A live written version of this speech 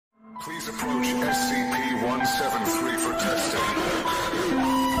Please approach SCP-173 for testing.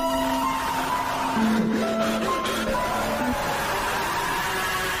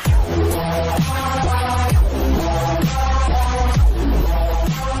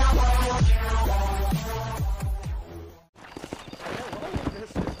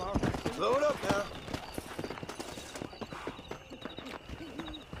 Blow it up now.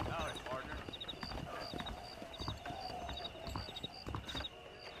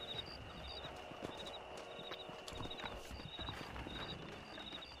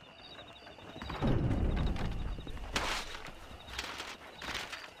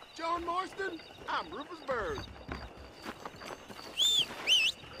 John Marston, I'm Rufus Bird.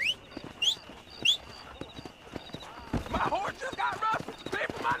 My horse just got rusted. Leave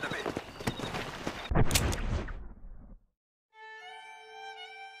him under me.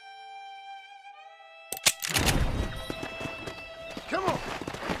 Come on.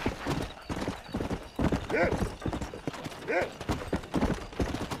 Hit. Hit.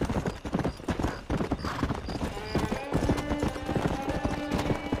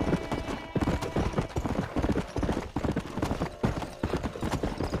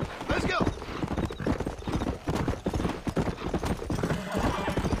 Let's go.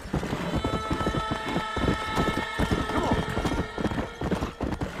 Come on.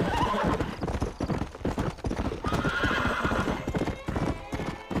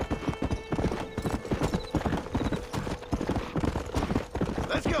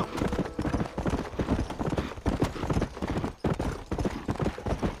 Let's go.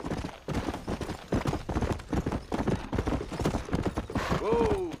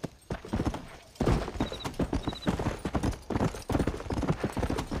 Whoa.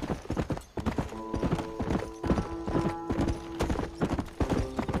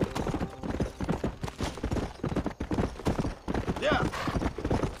 Yeah.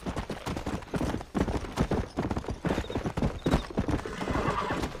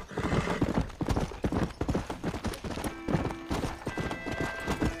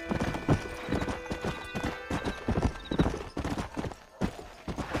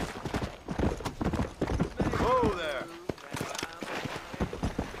 Whoa there.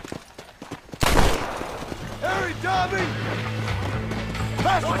 Harry Dobbing!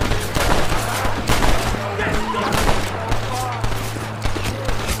 Faster!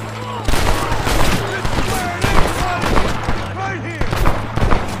 This is where it is, buddy! Right here!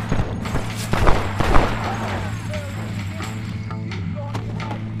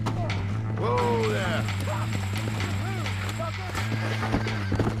 Whoa there.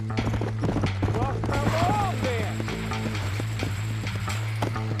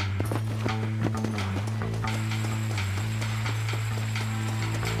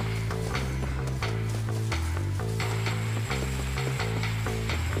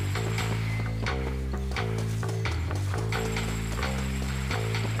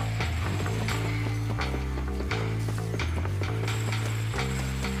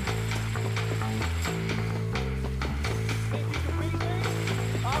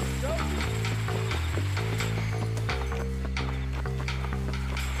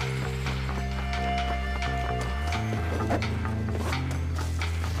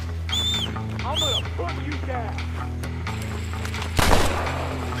 I'm gonna put you down.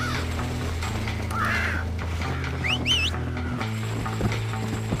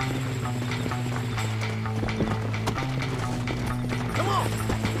 Come on!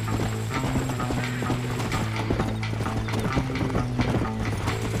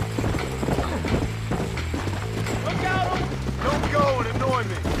 Look out! Don't go and annoy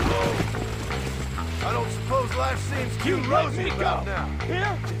me. I don't suppose life seems too You let rosy me about go. now.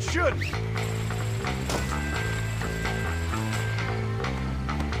 Here? It shouldn't.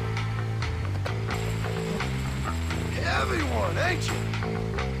 Heavy one, ain't you?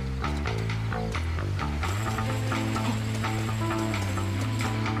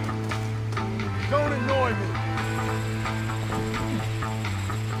 Don't annoy me.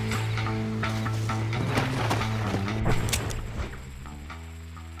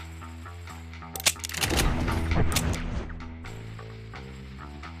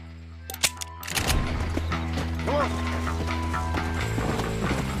 Come on.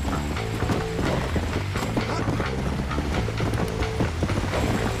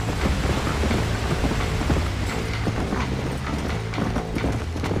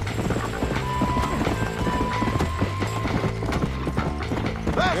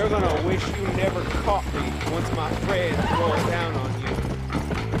 You're gonna wish you never caught me once my thread rolls down on you.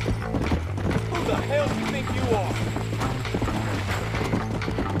 Who the hell do you think you are?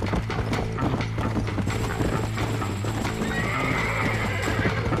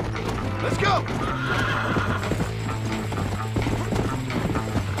 go!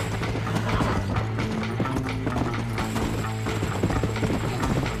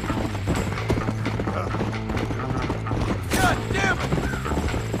 God damn it!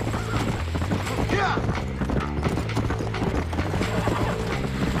 Yeah!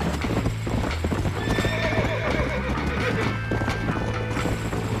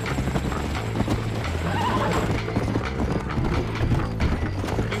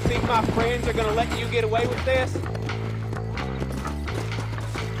 You think my friends are gonna let you get away with this?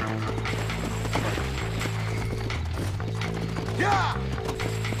 Yeah!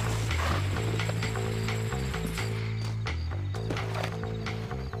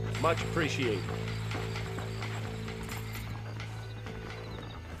 Much appreciated.